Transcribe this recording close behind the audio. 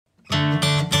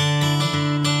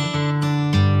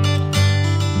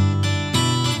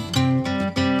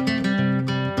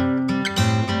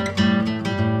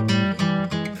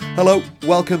Hello,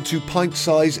 welcome to Pint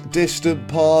Size Distant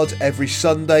Pod. Every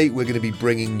Sunday we're going to be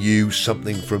bringing you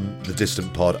something from the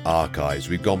Distant Pod archives.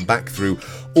 We've gone back through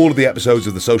all of the episodes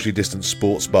of the Socially Distant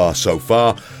Sports Bar so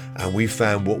far, and we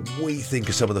found what we think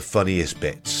are some of the funniest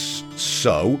bits.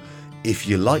 So, if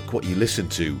you like what you listen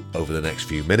to over the next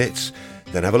few minutes,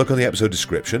 then have a look on the episode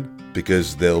description,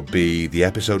 because there'll be the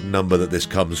episode number that this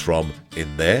comes from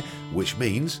in there, which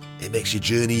means it makes your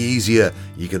journey easier.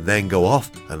 You can then go off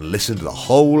and listen to the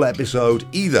whole episode,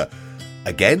 either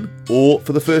again or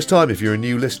for the first time. If you're a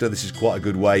new listener, this is quite a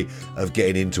good way of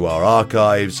getting into our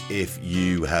archives. If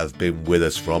you have been with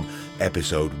us from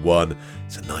episode 1,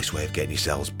 it's a nice way of getting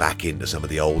yourselves back into some of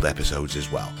the old episodes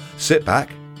as well. Sit back,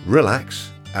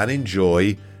 relax, and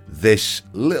enjoy this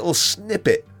little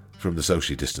snippet from the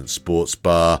Socially Distant Sports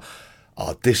Bar,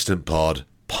 our Distant Pod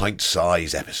pint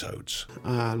size episodes.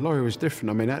 Laurie was different.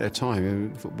 I mean, at the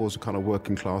time, football was a kind of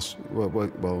working class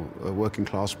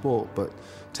sport. But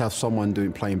to have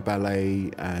someone playing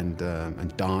ballet and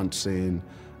dancing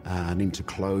and into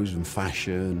clothes and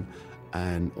fashion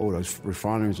and all those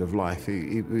refineries of life,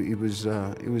 it was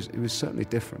certainly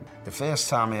different. The first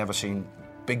time I ever seen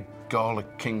big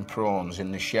garlic king prawns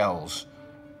in the shells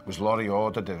was Laurie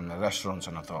ordered it in the restaurant,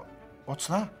 and I thought, what's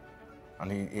that?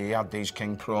 And he had these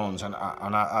king prawns, and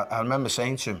I remember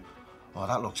saying to him, oh,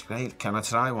 that looks great, can I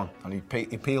try one? And he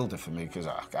peeled it for me, because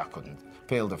I couldn't.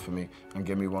 Peeled it for me and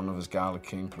gave me one of his garlic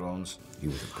king prawns. He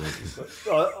was a great...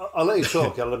 I'll let you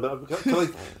talk, Alan.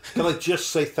 Can I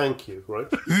just say thank you, right?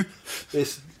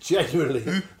 It's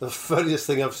genuinely the funniest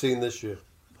thing I've seen this year.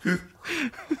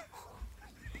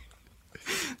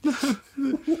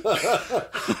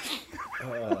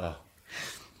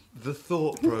 The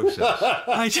thought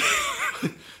process.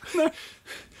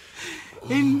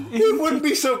 It wouldn't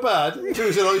be so bad if it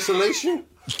was in isolation.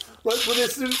 Right, but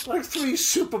there's like 3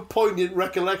 super poignant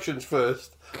recollections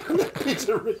first. And then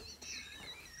Peter Reid.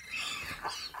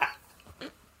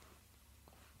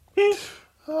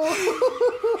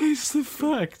 It's the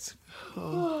fact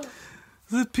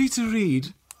that Peter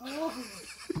Reid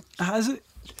has it.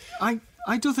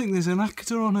 I don't think there's an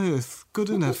actor on earth good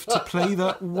enough to play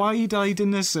that wide-eyed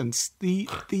innocence. The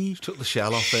took the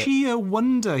shell off it. Sheer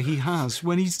wonder he has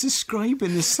when he's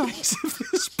describing the size of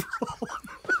this prawn.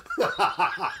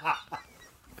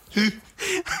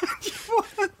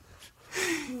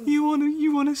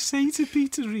 you want to say to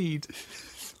Peter Reid,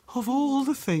 of all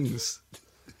the things,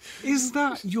 is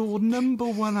that your number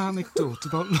one anecdote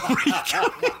about Laurie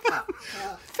coming?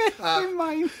 Bear in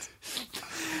mind.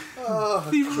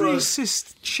 The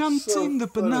racist chanting, the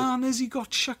bananas he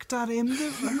got chucked at him,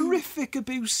 the horrific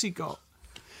abuse he got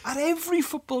at every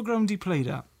football ground he played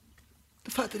at.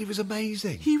 The fact that he was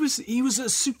amazing. He was a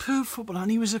superb footballer, and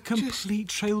he was a complete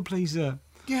trailblazer.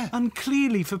 Yeah. And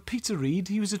clearly for Peter Reid,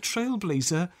 he was a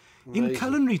trailblazer in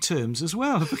culinary terms as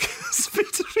well, because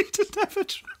Peter Reid had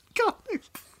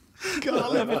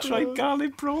never tried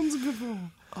garlic prawns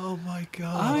before. Oh my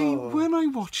God. When I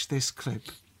watched this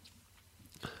clip,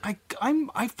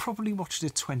 I've probably watched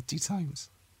it 20 times.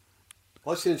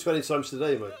 I've seen it 20 times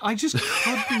today, mate. I just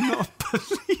could not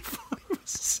believe what I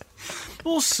was saying.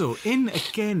 Also, in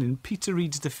Peter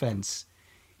Reid's defence,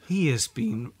 he has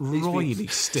been royally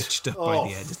stitched up by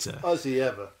the editor. Has he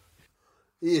ever?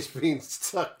 He has been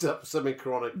stuck up something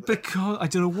chronic. Because, I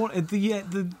don't know what,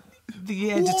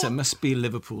 the editor must be a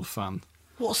Liverpool fan.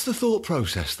 What's the thought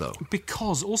process, though?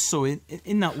 Because also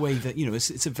in that way that, you know,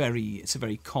 it's a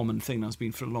very common thing that's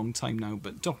been for a long time now,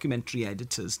 but documentary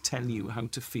editors tell you how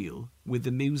to feel with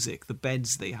the music, the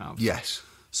beds they have. Yes.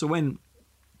 So when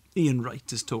Ian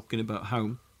Wright is talking about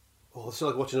how... Oh, it's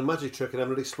like watching a magic trick and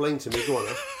having it explained to me. Go on,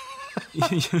 then.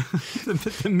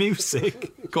 the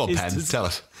music... Go on, Pen, tell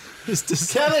us.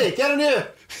 Kelly, get in here!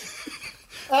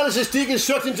 Alice is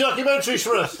deconstructing documentaries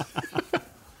for us.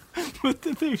 But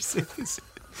the music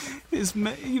is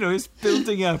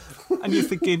building up, and you're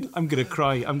thinking, I'm going to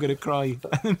cry. And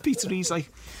then Peter Reid's like,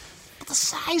 but the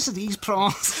size of these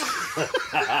prawns.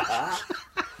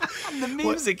 And the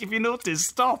music, if you notice,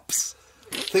 stops.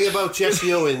 Thing about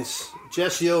Jesse Owens.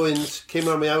 Jesse Owens came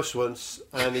around my house once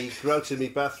and he grouted in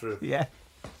my bathroom. Yeah.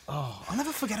 Oh, I'll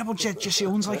never forget about Jesse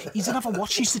Owens. Like, he didn't have a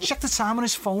watch. He used to check the time on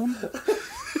his phone.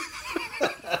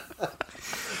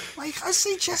 Like, I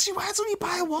say, Jesse, why don't you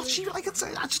buy a watch? I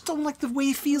just don't like the way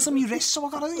it feels on my wrist, so I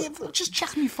gotta just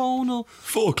check my phone. Or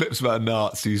 4 clips about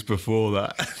Nazis before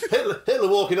that. Hitler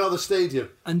walking out of the stadium.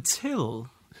 Until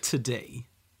today,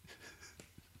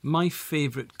 my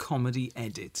favourite comedy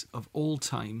edit of all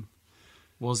time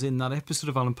was in that episode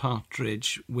of Alan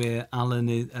Partridge where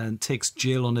Alan takes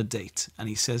Jill on a date and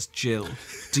he says, Jill,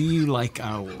 do you like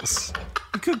owls?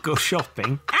 You could go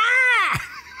shopping. Ah!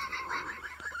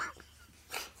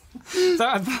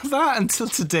 That until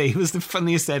today was the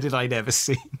funniest edit I'd ever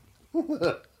seen.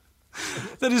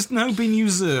 That has now been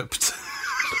usurped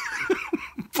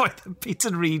by the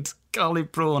Peter Reid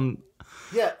garlic prawn.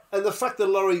 Yeah, and the fact that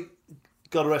Laurie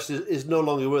got arrested is no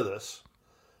longer with us.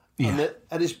 Yeah.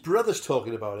 And his brother's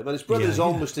talking about him, and his brother's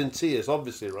almost in tears,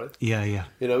 obviously, right? Yeah, yeah.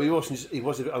 You know, he wasn't.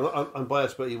 I'm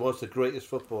biased, but he was the greatest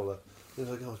footballer. He was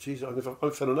like, oh, jeez,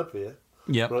 I'm filling up here.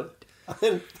 Yeah. Right? And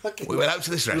then We went out to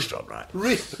this restaurant, right?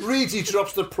 Reedy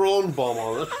drops the prawn bomb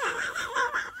on it.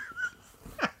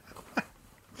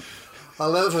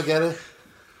 I'll never forget it.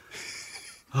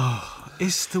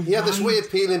 It's the He had this way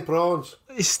of peeling prawns.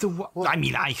 It's the. I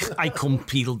mean, I couldn't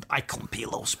peel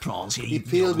those prawns. He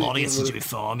peeled me. Laurie had to do it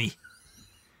for me.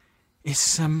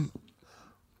 It's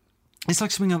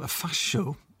like something out of a fast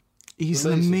show. He's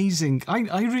amazing.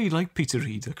 I really like Peter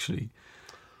Reid, actually.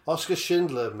 Oscar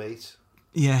Schindler, mate.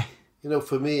 Yeah. You know,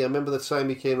 for me, I remember the time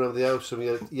he came around the house and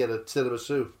he had a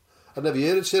tiramisu. I'd never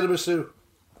heard of tiramisu.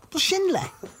 But Schindler,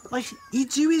 like, he'd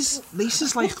do his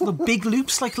laces like the big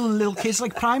loops, like little kids,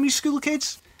 like primary school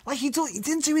kids. Like, he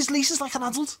didn't do his laces like an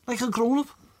adult, like a grown-up.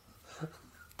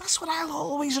 That's what I'll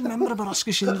always remember about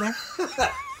Oscar Schindler.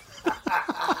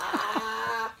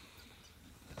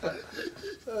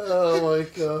 Oh, my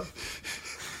God.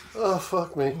 Oh,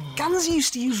 fuck me. Gans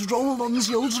used to use roll-ons,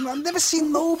 and I've never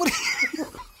seen nobody.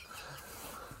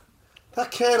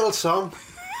 That Colonel Tom,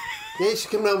 he used to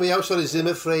come round my house on his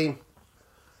Zimmer frame.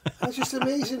 That's just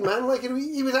amazing, man. Like,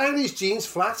 he was ironing his jeans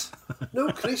flat. No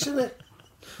crease in it.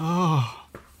 Oh.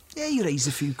 Yeah, you raise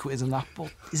a few quid on that,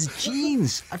 but his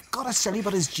jeans. I've got to tell you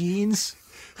about his jeans.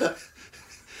 Oh,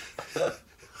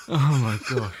 my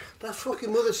God. That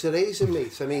fucking Mother Teresa,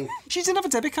 mate. I mean... She didn't have a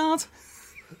debit card.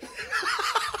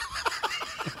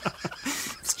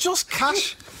 It's just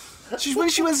cash. When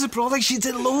she went abroad, like, she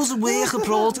did loads of work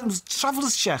abroad. It was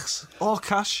traveller's checks, all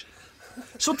cash.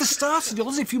 So at the start of the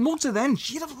holiday, if you mugged her then,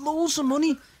 she'd have loads of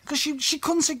money. Because she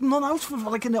couldn't take none out for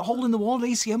like in a hole in the wall,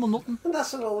 ATM or nothing. And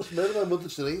that's what I always remember about Mother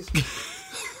Teresa.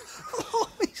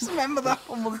 Always remember that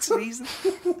from Mother Teresa.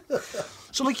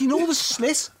 So, like, you know, the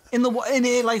slit in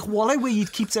a like wallet where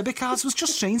you'd keep debit cards was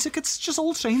just train tickets, just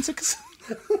old train tickets.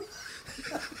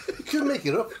 You couldn't make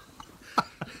it up.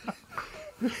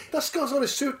 That Scott's on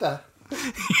his suit there.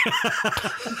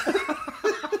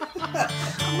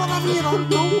 I'm not having it on,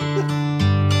 no.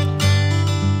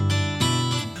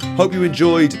 Hope you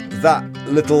enjoyed that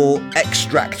little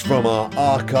extract from our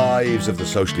archives of the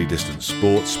Socially Distant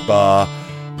Sports Bar.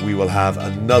 We will have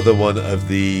another one of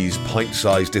these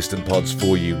pint-sized distant pods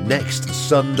for you next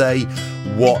Sunday.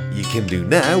 What you can do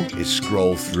now is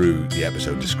scroll through the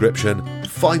episode description,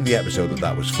 find the episode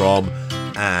that was from,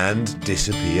 and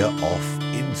disappear off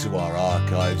into our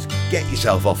archives. Get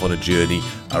yourself off on a journey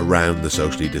around the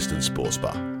Socially Distant Sports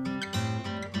Bar.